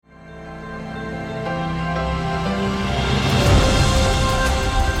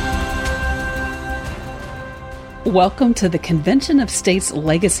Welcome to the Convention of States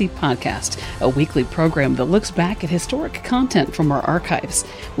Legacy Podcast, a weekly program that looks back at historic content from our archives.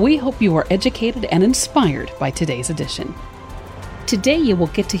 We hope you are educated and inspired by today's edition. Today you will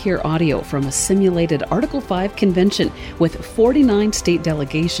get to hear audio from a simulated Article 5 convention with 49 state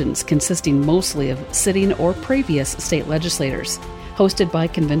delegations consisting mostly of sitting or previous state legislators. Hosted by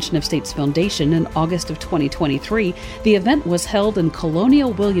Convention of States Foundation in August of 2023, the event was held in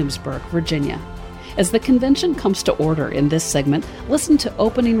Colonial Williamsburg, Virginia. As the convention comes to order in this segment, listen to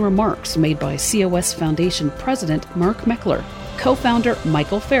opening remarks made by COS Foundation President Mark Meckler, co-founder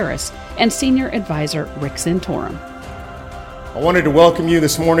Michael Ferris, and Senior Advisor Rick Santorum. I wanted to welcome you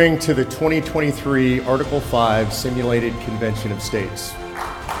this morning to the 2023 Article 5 Simulated Convention of States.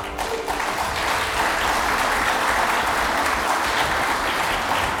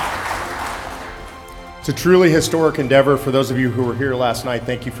 It's a truly historic endeavor. For those of you who were here last night,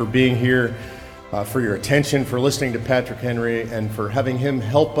 thank you for being here. For your attention, for listening to Patrick Henry, and for having him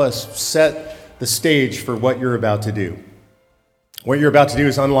help us set the stage for what you're about to do. What you're about to do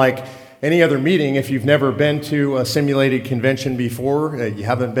is unlike any other meeting. If you've never been to a simulated convention before, you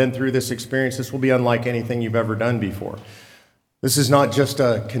haven't been through this experience, this will be unlike anything you've ever done before. This is not just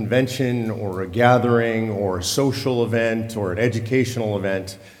a convention or a gathering or a social event or an educational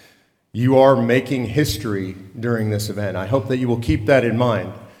event. You are making history during this event. I hope that you will keep that in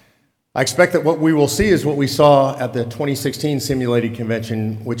mind. I expect that what we will see is what we saw at the 2016 simulated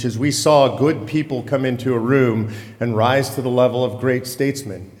convention, which is we saw good people come into a room and rise to the level of great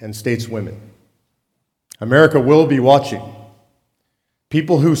statesmen and stateswomen. America will be watching.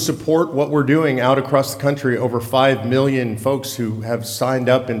 People who support what we're doing out across the country, over 5 million folks who have signed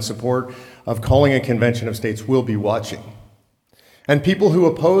up in support of calling a convention of states, will be watching. And people who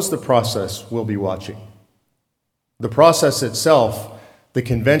oppose the process will be watching. The process itself, the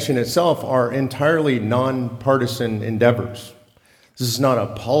convention itself, are entirely nonpartisan endeavors. This is not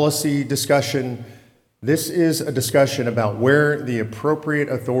a policy discussion. This is a discussion about where the appropriate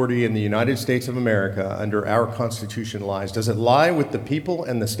authority in the United States of America under our Constitution lies. Does it lie with the people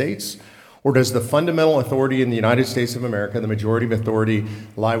and the states, or does the fundamental authority in the United States of America, the majority of authority,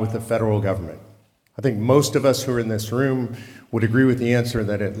 lie with the federal government? I think most of us who are in this room would agree with the answer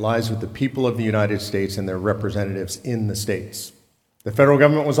that it lies with the people of the United States and their representatives in the states. The federal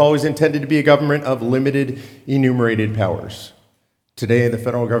government was always intended to be a government of limited, enumerated powers. Today, the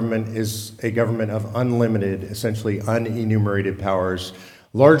federal government is a government of unlimited, essentially unenumerated powers,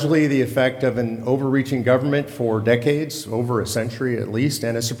 largely the effect of an overreaching government for decades, over a century at least,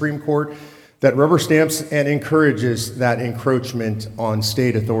 and a Supreme Court that rubber stamps and encourages that encroachment on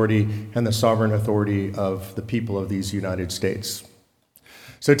state authority and the sovereign authority of the people of these United States.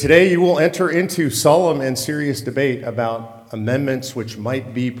 So today you will enter into solemn and serious debate about amendments which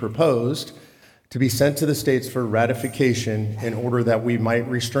might be proposed to be sent to the states for ratification in order that we might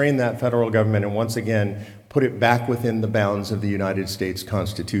restrain that federal government and once again put it back within the bounds of the United States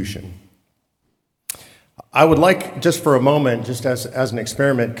Constitution. I would like, just for a moment, just as an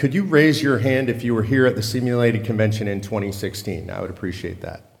experiment, could you raise your hand if you were here at the simulated convention in 2016? I would appreciate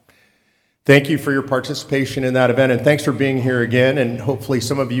that. Thank you for your participation in that event, and thanks for being here again, and hopefully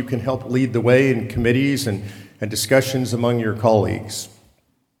some of you can help lead the way in committees and discussions among your colleagues.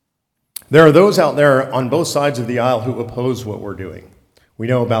 There are those out there on both sides of the aisle who oppose what we're doing. We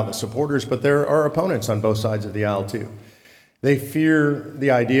know about the supporters, but there are opponents on both sides of the aisle too. They fear the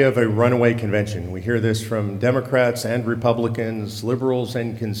idea of a runaway convention. We hear this from Democrats and Republicans, liberals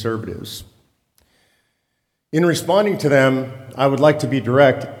and conservatives. In responding to them, I would like to be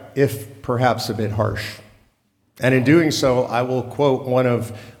direct, if perhaps a bit harsh. And in doing so, I will quote one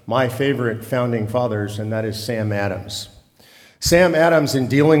of my favorite founding fathers, and that is Sam Adams. Sam Adams, in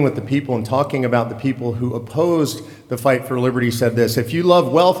dealing with the people and talking about the people who opposed the fight for liberty, said this: "If you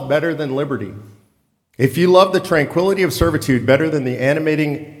love wealth better than liberty, if you love the tranquility of servitude better than the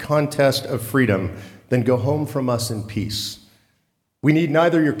animating contest of freedom, then go home from us in peace. We need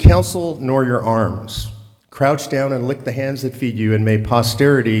neither your counsel nor your arms. Crouch down and lick the hands that feed you, and may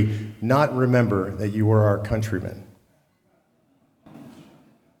posterity not remember that you were our countrymen."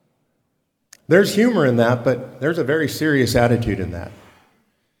 There's humor in that, but there's a very serious attitude in that.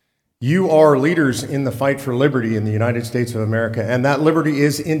 You are leaders in the fight for liberty in the United States of America, and that liberty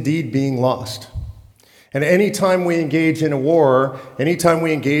is indeed being lost. And anytime we engage in a war, anytime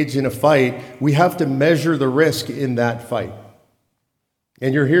we engage in a fight, we have to measure the risk in that fight.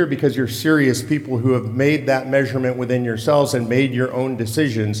 And you're here because you're serious people who have made that measurement within yourselves and made your own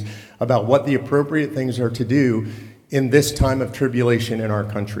decisions about what the appropriate things are to do in this time of tribulation in our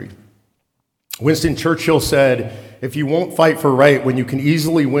country. Winston Churchill said, "If you won't fight for right when you can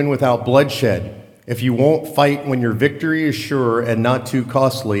easily win without bloodshed, If you won't fight when your victory is sure and not too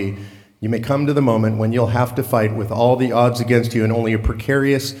costly, you may come to the moment when you'll have to fight with all the odds against you and only a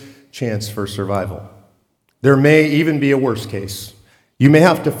precarious chance for survival. There may even be a worse case. You may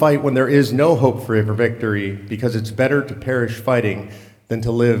have to fight when there is no hope for victory, because it's better to perish fighting than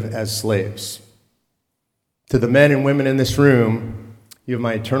to live as slaves. To the men and women in this room, you have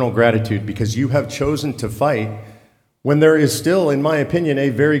my eternal gratitude, because you have chosen to fight when there is still, in my opinion, a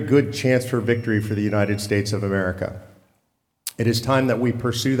very good chance for victory for the United States of America. It is time that we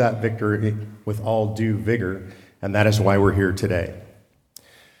pursue that victory with all due vigor, and that is why we're here today.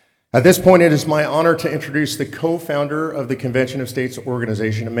 At this point, it is my honor to introduce the co-founder of the Convention of States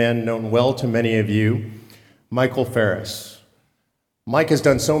organization, a man known well to many of you, Michael Farris. Mike has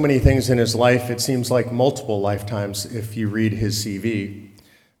done so many things in his life, it seems like multiple lifetimes if you read his CV.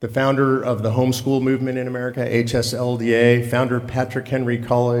 The founder of the homeschool movement in America, HSLDA, founder of Patrick Henry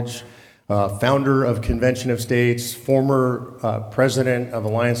College, founder of Convention of States, former president of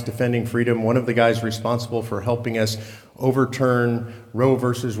Alliance Defending Freedom, one of the guys responsible for helping us overturn Roe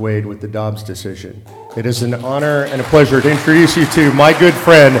versus Wade with the Dobbs decision. It is an honor and a pleasure to introduce you to my good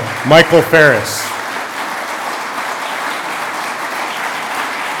friend, Michael Farris.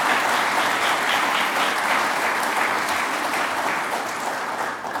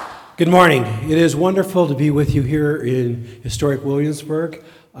 Good morning. It is wonderful to be with you here in historic Williamsburg.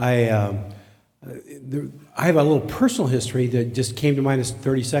 I have a little personal history that just came to mind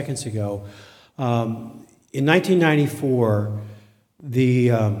 30 seconds ago. In 1994,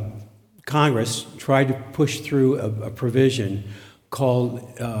 the Congress tried to push through a provision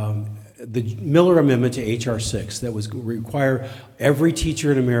called the Miller Amendment to H.R. 6 that was require every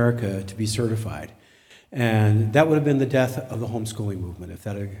teacher in America to be certified. And that would have been the death of the homeschooling movement. If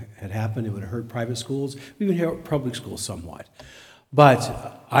that had happened, it would have hurt private schools, even hurt public schools somewhat.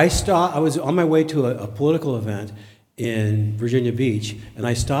 But I was on my way to a political event in Virginia Beach, and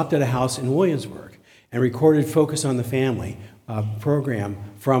I stopped at a house in Williamsburg and recorded Focus on the Family program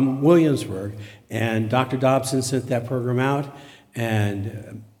from Williamsburg. And Dr. Dobson sent that program out,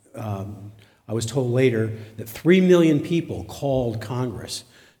 and I was told later that 3 million people called Congress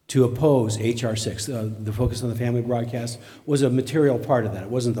to oppose H.R. 6. The Focus on the Family broadcast was a material part of that. It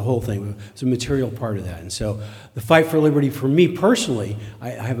wasn't the whole thing, but it was a material part of that. And so the fight for liberty, for me personally, I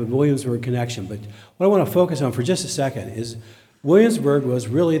have a Williamsburg connection, but what I want to focus on for just a second is Williamsburg was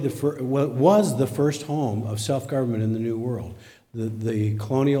really the first home of self-government in the New World. The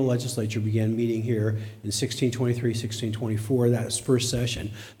colonial legislature began meeting here in 1623, 1624, that was first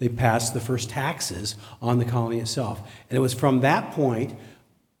session. They passed the first taxes on the colony itself. And it was from that point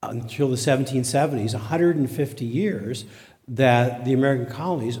until the 1770s, 150 years, that the American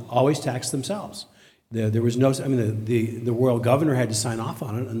colonies always taxed themselves. There was no, the royal governor had to sign off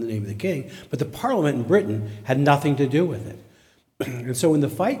on it in the name of the king, but the parliament in Britain had nothing to do with it. And so when the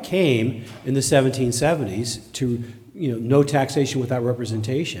fight came in the 1770s to, no taxation without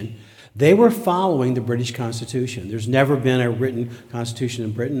representation, they were following the British Constitution. There's never been a written constitution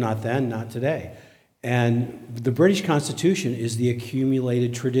in Britain, not then, not today. And the British Constitution is the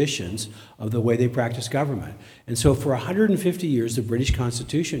accumulated traditions of the way they practice government. And so for 150 years, the British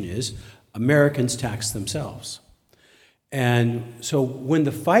Constitution is Americans tax themselves. And so when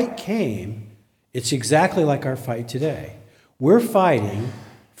the fight came, it's exactly like our fight today. We're fighting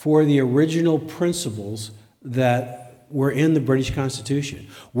for the original principles that were in the British Constitution.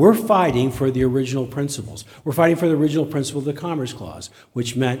 We're fighting for the original principles. We're fighting for the original principle of the Commerce Clause,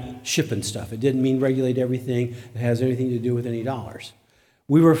 which meant shipping stuff. It didn't mean regulate everything that has anything to do with any dollars.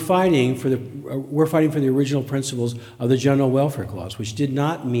 We're fighting for the original principles of the General Welfare Clause, which did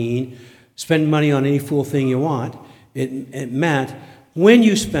not mean spend money on any fool thing you want. It meant when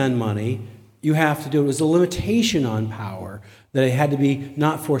you spend money, you have to do it. It was a limitation on power, that it had to be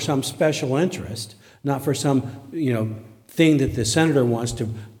not for some special interest, not for some, thing that the senator wants to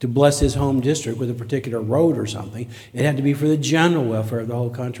bless his home district with a particular road or something. It had to be for the general welfare of the whole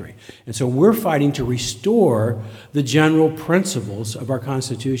country. And so we're fighting to restore the general principles of our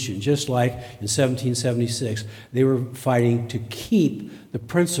Constitution, just like in 1776, they were fighting to keep the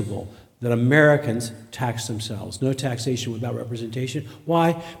principle that Americans tax themselves. No taxation without representation.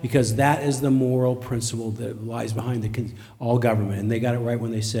 Why? Because that is the moral principle that lies behind all government. And they got it right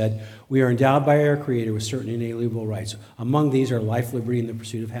when they said, we are endowed by our Creator with certain inalienable rights. Among these are life, liberty, and the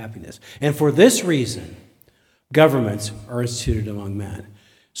pursuit of happiness. And for this reason, governments are instituted among men.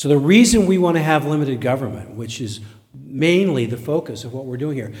 So the reason we want to have limited government, which is mainly the focus of what we're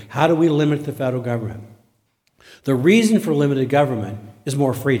doing here, how do we limit the federal government? The reason for limited government is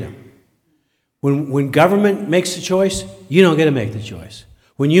more freedom. When government makes the choice, you don't get to make the choice.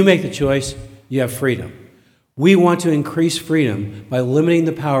 When you make the choice, you have freedom. We want to increase freedom by limiting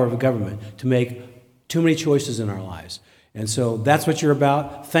the power of a government to make too many choices in our lives. And so that's what you're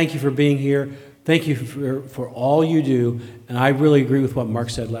about. Thank you for being here. Thank you for all you do. And I really agree with what Mark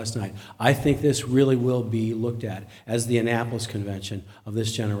said last night. I think this really will be looked at as the Annapolis Convention of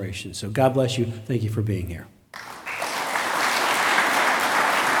this generation. So God bless you. Thank you for being here.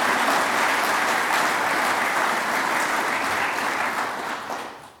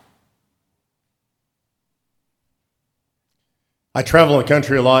 I travel the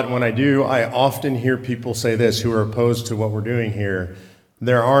country a lot, and when I do, I often hear people say this who are opposed to what we're doing here.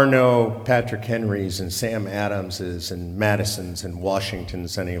 There are no Patrick Henrys and Sam Adamses and Madisons and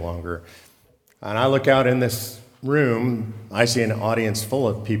Washingtons any longer. And I look out in this room, I see an audience full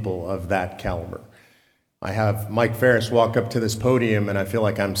of people of that caliber. I have Mike Ferris walk up to this podium, and I feel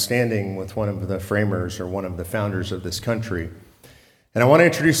like I'm standing with one of the framers or one of the founders of this country. And I want to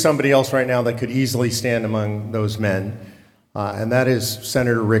introduce somebody else right now that could easily stand among those men. And that is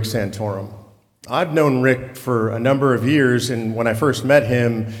Senator Rick Santorum. I've known Rick for a number of years, and when I first met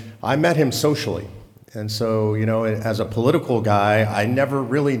him, I met him socially. And so, as a political guy, I never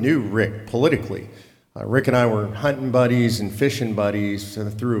really knew Rick politically. Rick and I were hunting buddies and fishing buddies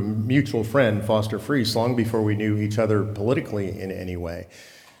through a mutual friend, Foster Freese, long before we knew each other politically in any way.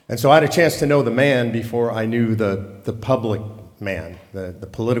 And so I had a chance to know the man before I knew the public man, the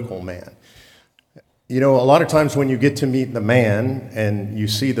political man. A lot of times when you get to meet the man and you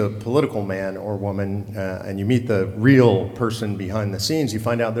see the political man or woman and you meet the real person behind the scenes, you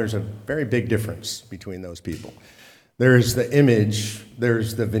find out there's a very big difference between those people. There's the image,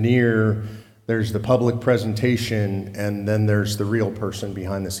 there's the veneer, there's the public presentation, and then there's the real person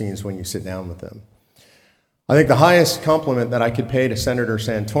behind the scenes when you sit down with them. I think the highest compliment that I could pay to Senator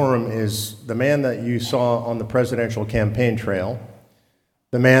Santorum is the man that you saw on the presidential campaign trail,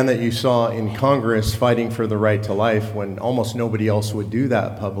 the man that you saw in Congress fighting for the right to life when almost nobody else would do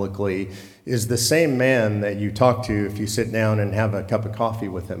that publicly, is the same man that you talk to if you sit down and have a cup of coffee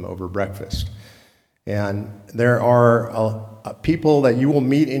with him over breakfast. And there are people that you will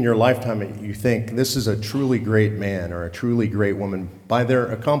meet in your lifetime and you think this is a truly great man or a truly great woman by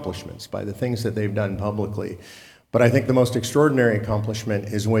their accomplishments, by the things that they've done publicly. But I think the most extraordinary accomplishment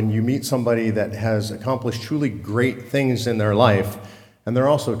is when you meet somebody that has accomplished truly great things in their life, and they're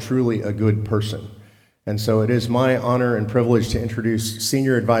also truly a good person. And so it is my honor and privilege to introduce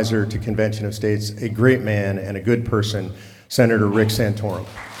Senior Advisor to Convention of States, a great man and a good person, Senator Rick Santorum.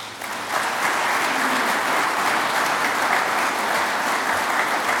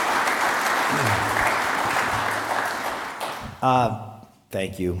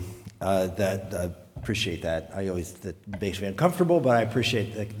 Thank you. Appreciate that. That makes me uncomfortable, but I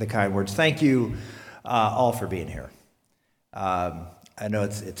appreciate the kind words. Thank you all for being here. I know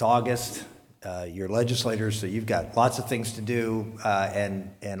it's August. You're legislators, so you've got lots of things to do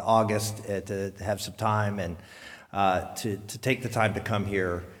in August to have some time, and to take the time to come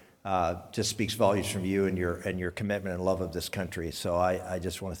here just speaks volumes from you and your commitment and love of this country. So I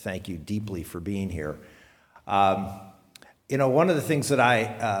just want to thank you deeply for being here. One of the things that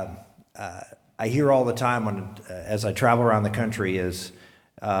I hear all the time as I travel around the country is,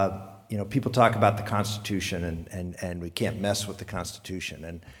 people talk about the Constitution and we can't mess with the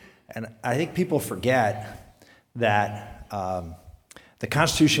Constitution. And I think people forget that the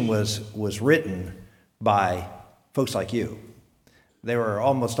Constitution was written by folks like you. They were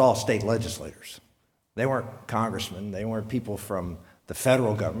almost all state legislators. They weren't congressmen. They weren't people from the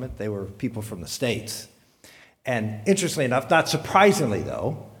federal government. They were people from the states. And interestingly enough, not surprisingly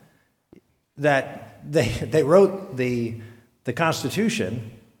though, that they wrote the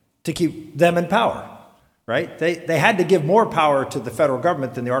Constitution to keep them in power, right? They had to give more power to the federal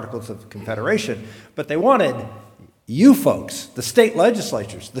government than the Articles of Confederation, but they wanted you folks, the state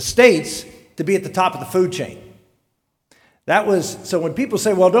legislatures, the states, to be at the top of the food chain. So when people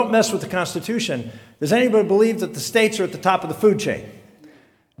say, well, don't mess with the Constitution, does anybody believe that the states are at the top of the food chain?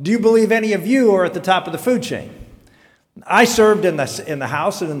 Do you believe any of you are at the top of the food chain? I served in the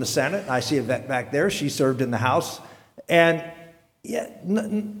House and in the Senate. I see Yvette back there. She served in the House. And yeah,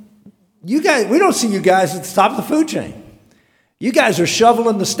 you guys, we don't see you guys at the top of the food chain. You guys are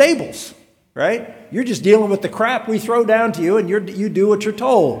shoveling the stables, right? You're just dealing with the crap we throw down to you, and you do what you're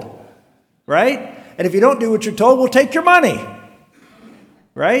told, right? And if you don't do what you're told, we'll take your money,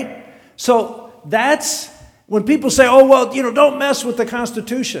 right? So that's when people say, oh, well, don't mess with the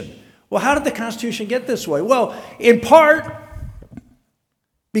Constitution. Well, how did the Constitution get this way? Well, in part,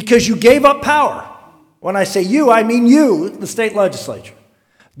 because you gave up power. When I say you, I mean you, the state legislature.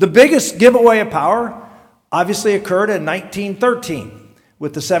 The biggest giveaway of power obviously occurred in 1913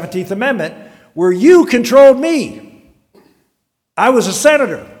 with the 17th Amendment, where you controlled me. I was a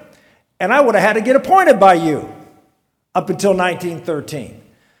senator, and I would have had to get appointed by you up until 1913.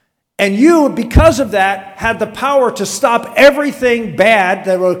 And you, because of that, had the power to stop everything bad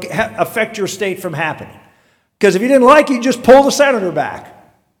that would affect your state from happening. Because if you didn't like it, you just pull the senator back.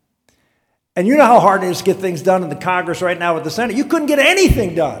 And you know how hard it is to get things done in the Congress right now with the Senate. You couldn't get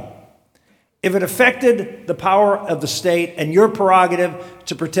anything done if it affected the power of the state and your prerogative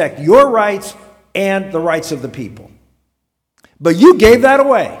to protect your rights and the rights of the people. But you gave that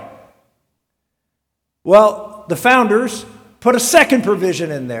away. Well, the founders put a second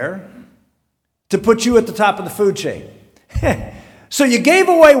provision in there to put you at the top of the food chain. So you gave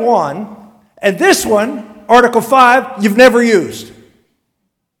away one, and this one, Article 5, you've never used.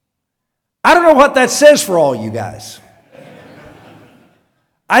 I don't know what that says for all you guys.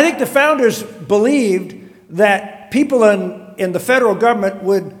 I think the founders believed that people in the federal government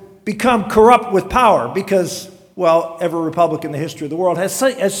would become corrupt with power because, well, every republic in the history of the world has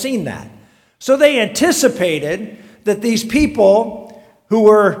seen that. So they anticipated that these people who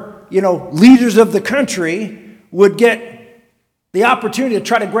were, leaders of the country would get the opportunity to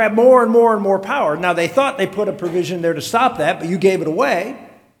try to grab more and more and more power. Now, they thought they put a provision there to stop that, but you gave it away.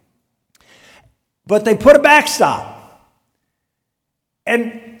 But they put a backstop.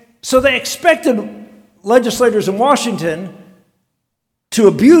 And so they expected legislators in Washington to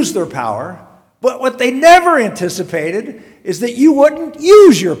abuse their power, but what they never anticipated is that you wouldn't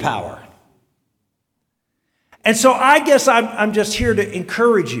use your power. And so I guess I'm just here to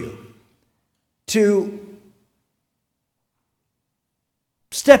encourage you to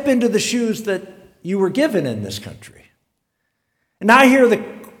step into the shoes that you were given in this country. And I hear the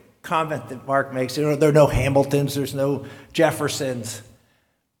comment that Mark makes, there are no Hamiltons, there's no Jeffersons.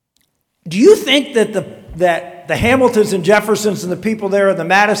 Do you think that the Hamiltons and Jeffersons and the people there and the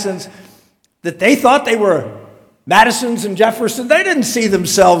Madisons, that they thought they were Madisons and Jeffersons? They didn't see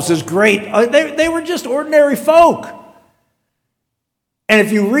themselves as great. They were just ordinary folk. And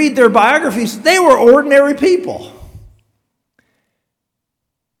if you read their biographies, they were ordinary people.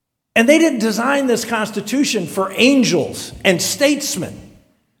 And they didn't design this Constitution for angels and statesmen.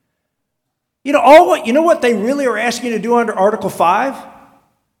 You know what they really are asking you to do under Article 5?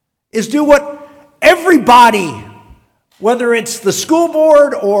 Is do what everybody, whether it's the school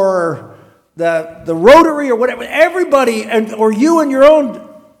board or the Rotary or whatever, everybody or you and your own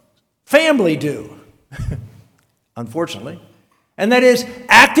family do, unfortunately. And that is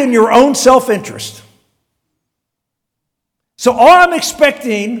act in your own self-interest. So all I'm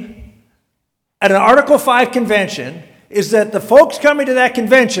expecting at an Article 5 convention is that the folks coming to that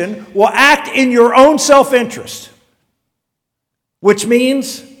convention will act in your own self-interest, which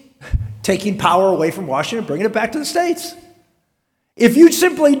means taking power away from Washington and bringing it back to the states. If you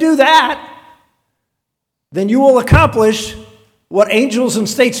simply do that, then you will accomplish what angels and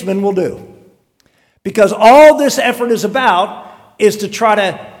statesmen will do. Because all this effort is about is to try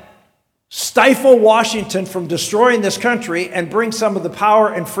to stifle Washington from destroying this country and bring some of the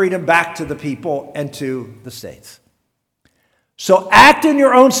power and freedom back to the people and to the states. So act in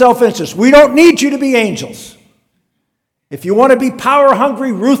your own self-interest. We don't need you to be angels. If you want to be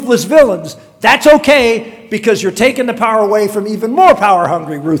power-hungry, ruthless villains, that's okay because you're taking the power away from even more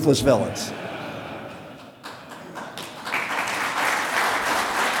power-hungry, ruthless villains.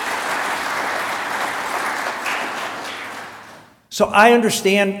 So I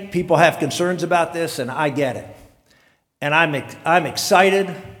understand people have concerns about this, and I get it. And I'm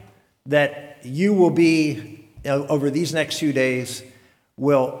excited that you will be, over these next few days,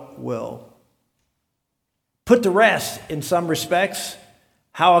 will put to rest, in some respects,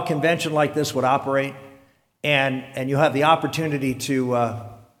 how a convention like this would operate, and you'll have the opportunity to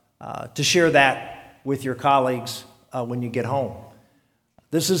share that with your colleagues when you get home.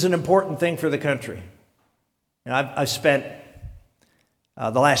 This is an important thing for the country. And I've spent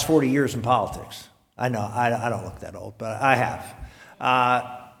the last 40 years in politics. I know, I don't look that old, but I have.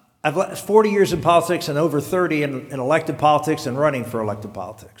 I've 40 years in politics and over 30 in elected politics and running for elected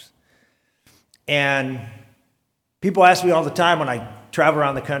politics. And people ask me all the time when I travel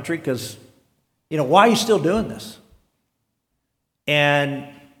around the country, because, why are you still doing this? And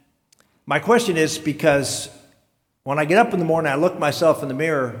my question is because when I get up in the morning, I look myself in the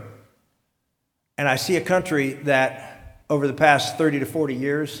mirror and I see a country that over the past 30 to 40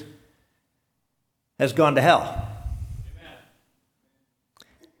 years has gone to hell.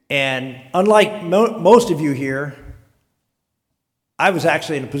 And unlike most of you here, I was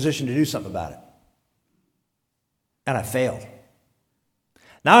actually in a position to do something about it. And I failed.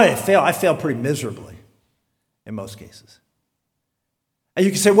 Now I failed pretty miserably in most cases. And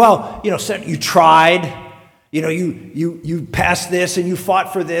you can say, well, Senator, you tried. You passed this and you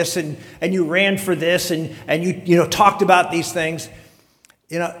fought for this and you ran for this and you talked about these things.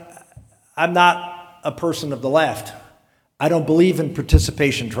 I'm not a person of the left. I don't believe in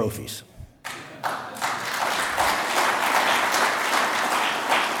participation trophies.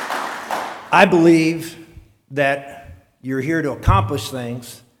 I believe that you're here to accomplish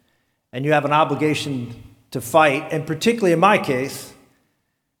things and you have an obligation to fight, and particularly in my case,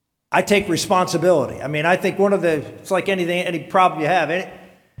 I take responsibility. I think it's like anything, any problem you have.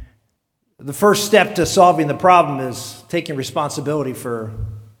 The first step to solving the problem is taking responsibility for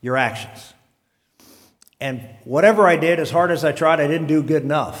your actions. And whatever I did, as hard as I tried, I didn't do good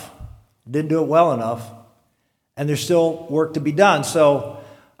enough. Didn't do it well enough. And there's still work to be done. So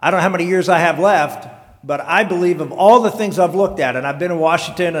I don't know how many years I have left, but I believe of all the things I've looked at, and I've been in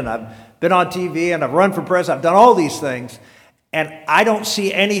Washington, and I've been on TV, and I've run for president, I've done all these things, and I don't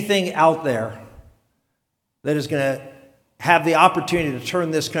see anything out there that is going to have the opportunity to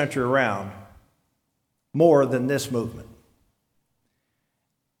turn this country around more than this movement.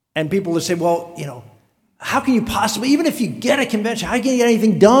 And people will say, well, how can you possibly, even if you get a convention, how can you get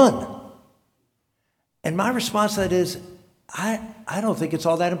anything done? And my response to that is, I don't think it's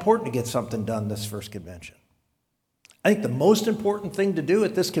all that important to get something done this first convention. I think the most important thing to do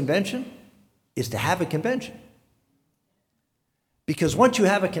at this convention is to have a convention. Because once you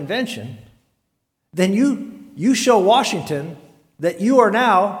have a convention, then you show Washington that you are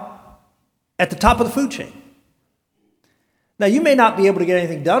now at the top of the food chain. Now, you may not be able to get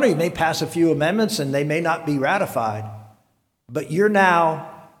anything done, or you may pass a few amendments and they may not be ratified, but you're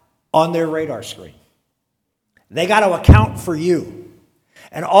now on their radar screen. They got to account for you.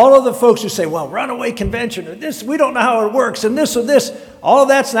 And all of the folks who say, well, runaway convention, or this, we don't know how it works, and this or this, all of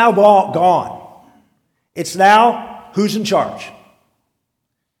that's now gone. It's now who's in charge.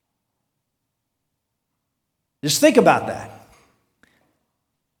 Just think about that.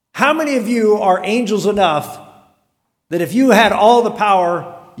 How many of you are angels enough that if you had all the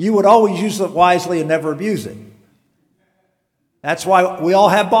power, you would always use it wisely and never abuse it? That's why we all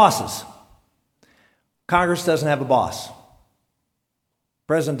have bosses. Congress doesn't have a boss.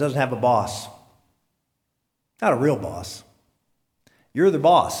 President doesn't have a boss. Not a real boss. You're the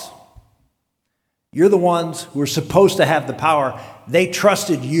boss. You're the ones who are supposed to have the power. They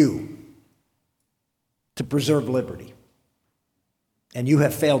trusted you to preserve liberty. And you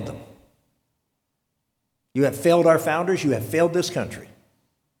have failed them. You have failed our founders. You have failed this country.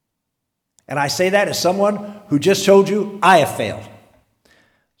 And I say that as someone who just told you I have failed.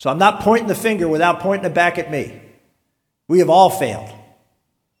 So I'm not pointing the finger without pointing it back at me. We have all failed.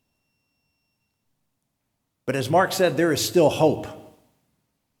 But as Mark said, there is still hope.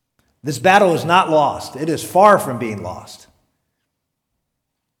 This battle is not lost. It is far from being lost.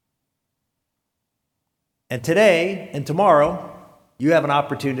 And today and tomorrow, you have an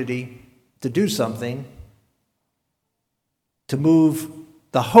opportunity to do something to move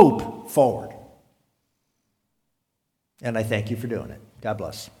the hope forward. And I thank you for doing it. God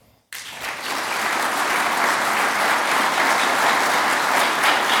bless.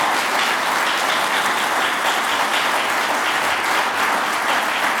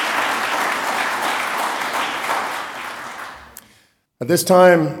 At this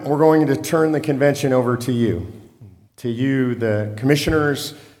time, we're going to turn the convention over to you, the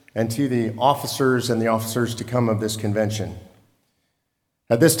commissioners, and to the officers and the officers to come of this convention.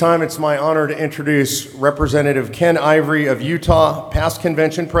 At this time, it's my honor to introduce Representative Ken Ivory of Utah, past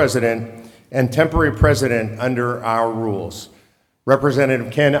convention president and temporary president under our rules.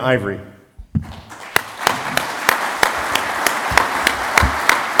 Representative Ken Ivory.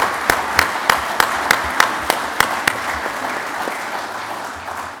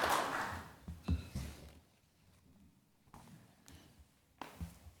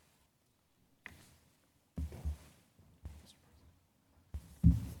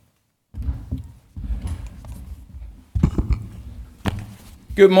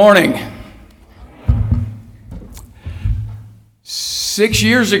 Good morning. 6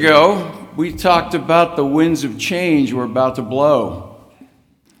 years ago, we talked about the winds of change were about to blow.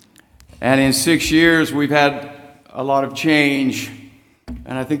 And in 6 years, we've had a lot of change,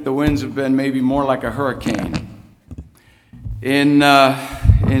 and I think the winds have been maybe more like a hurricane. In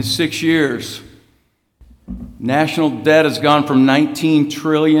 6 years, national debt has gone from 19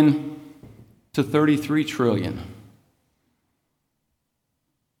 trillion to 33 trillion.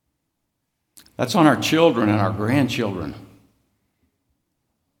 That's on our children and our grandchildren.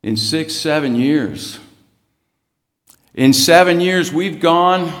 In 7 years. In 7 years, we've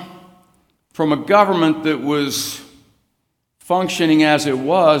gone from a government that was functioning as it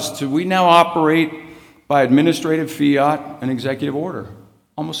was to we now operate by administrative fiat and executive order,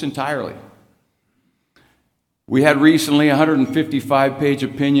 almost entirely. We had recently a 155-page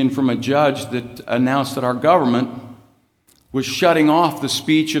opinion from a judge that announced that our government was shutting off the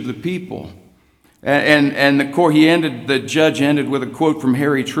speech of the people. And the judge ended with a quote from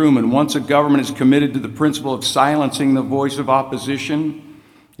Harry Truman: "Once a government is committed to the principle of silencing the voice of opposition,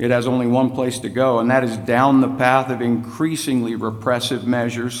 it has only one place to go, and that is down the path of increasingly repressive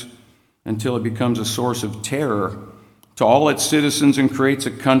measures until it becomes a source of terror to all its citizens and creates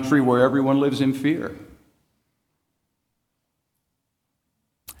a country where everyone lives in fear."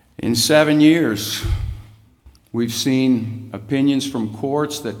 In 7 years, we've seen opinions from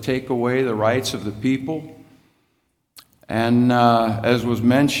courts that take away the rights of the people. And as was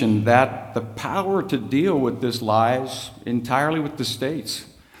mentioned, that the power to deal with this lies entirely with the states.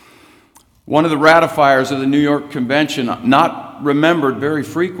 One of the ratifiers of the New York Convention, not remembered very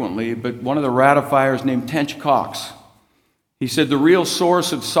frequently, but one of the ratifiers named Tench Cox, he said the real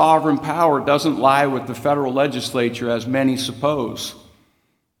source of sovereign power doesn't lie with the federal legislature, as many suppose.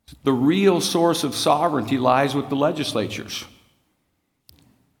 The real source of sovereignty lies with the legislatures,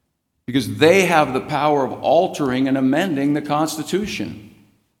 because they have the power of altering and amending the Constitution,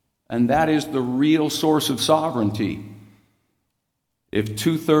 and that is the real source of sovereignty. If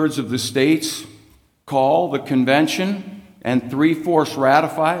 2/3 of the states call the convention and 3/4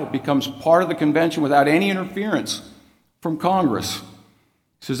 ratify, it becomes part of the convention without any interference from Congress.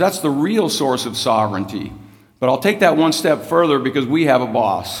 He says that's the real source of sovereignty. But I'll take that one step further, because we have a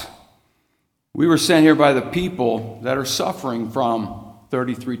boss. We were sent here by the people that are suffering from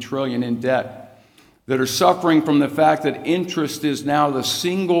 $33 trillion in debt, that are suffering from the fact that interest is now the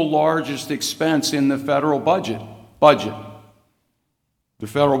single largest expense in the federal budget. The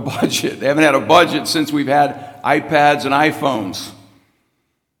federal budget. They haven't had a budget since we've had iPads and iPhones.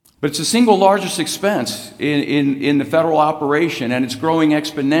 But it's the single largest expense in the federal operation, and it's growing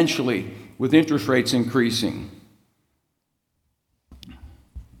exponentially with interest rates increasing.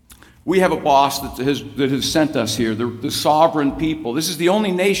 We have a boss that has sent us here, the sovereign people. This is the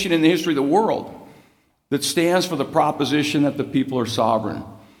only nation in the history of the world that stands for the proposition that the people are sovereign.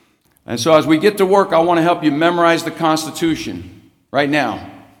 And so as we get to work, I want to help you memorize the Constitution right now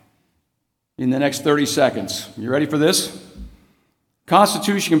in the next 30 seconds. You ready for this?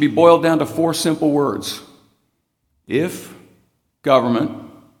 Constitution can be boiled down to 4 simple words. If government,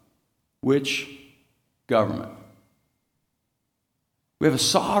 which government? We have a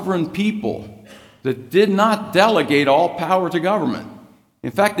sovereign people that did not delegate all power to government.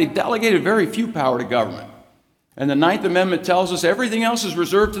 In fact, they delegated very few power to government. And the Ninth Amendment tells us everything else is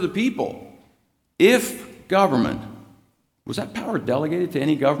reserved to the people. If government, was that power delegated to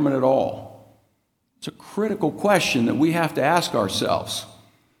any government at all? It's a critical question that we have to ask ourselves.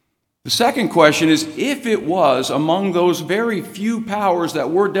 The second question is, if it was among those very few powers that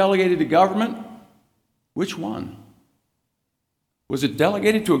were delegated to government, which one? Was it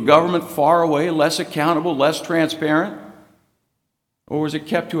delegated to a government far away, less accountable, less transparent? Or was it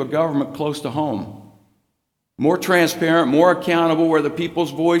kept to a government close to home? More transparent, more accountable, where the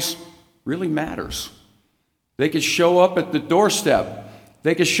people's voice really matters. They could show up at the doorstep.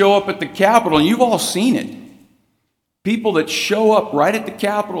 They could show up at the Capitol, and you've all seen it. People that show up right at the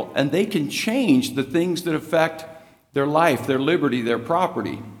Capitol, and they can change the things that affect their life, their liberty, their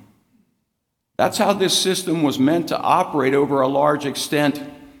property. That's how this system was meant to operate over a large extent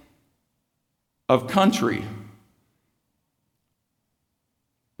of country.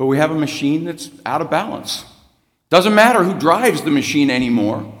 But we have a machine that's out of balance. Doesn't matter who drives the machine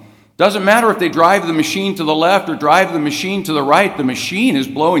anymore. Doesn't matter if they drive the machine to the left or drive the machine to the right. The machine is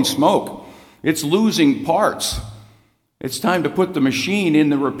blowing smoke. It's losing parts. It's time to put the machine in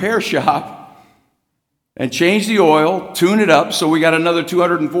the repair shop and change the oil, tune it up, so we got another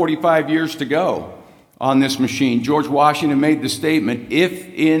 245 years to go on this machine. George Washington made the statement, if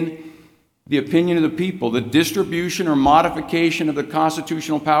in the opinion of the people, the distribution or modification of the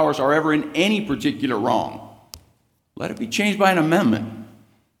constitutional powers are ever in any particular wrong, let it be changed by an amendment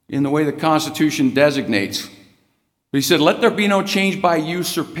in the way the Constitution designates. But he said, let there be no change by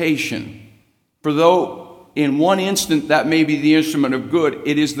usurpation, for though in one instant that may be the instrument of good,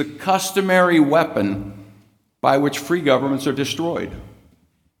 it is the customary weapon by which free governments are destroyed.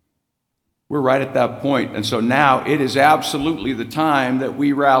 We're right at that point, and so now it is absolutely the time that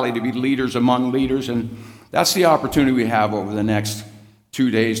we rally to be leaders among leaders, and that's the opportunity we have over the next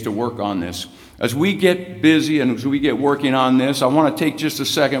 2 days to work on this. As we get busy and as we get working on this, I want to take just a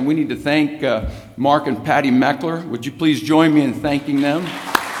second. We need to thank Mark and Patty Meckler. Would you please join me in thanking them?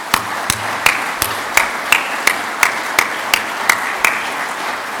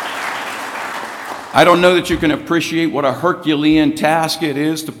 I don't know that you can appreciate what a Herculean task it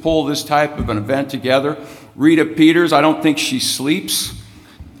is to pull this type of an event together. Rita Peters, I don't think she sleeps.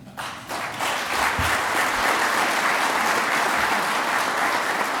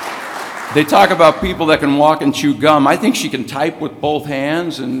 They talk about people that can walk and chew gum. I think she can type with both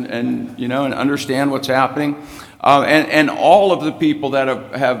hands and understand what's happening. And all of the people that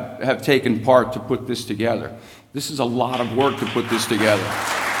have taken part to put this together. This is a lot of work to put this together.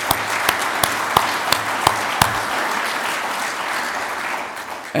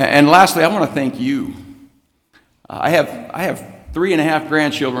 And lastly, I want to thank you. I have 3.5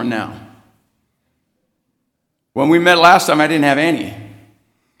 grandchildren now. When we met last time, I didn't have any.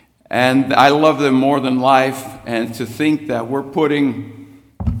 And I love them more than life. And to think that we're putting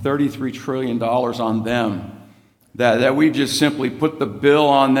 $33 trillion on them, that we just simply put the bill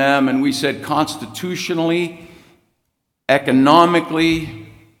on them, and we said constitutionally, economically,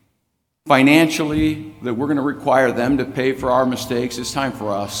 financially, that we're going to require them to pay for our mistakes. It's time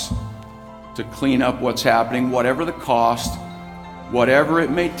for us to clean up what's happening, whatever the cost, whatever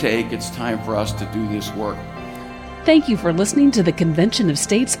it may take. It's time for us to do this work. Thank you for listening to the Convention of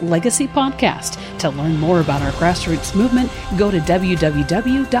States Legacy Podcast. To learn more about our grassroots movement, go to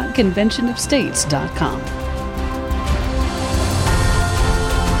www.conventionofstates.com.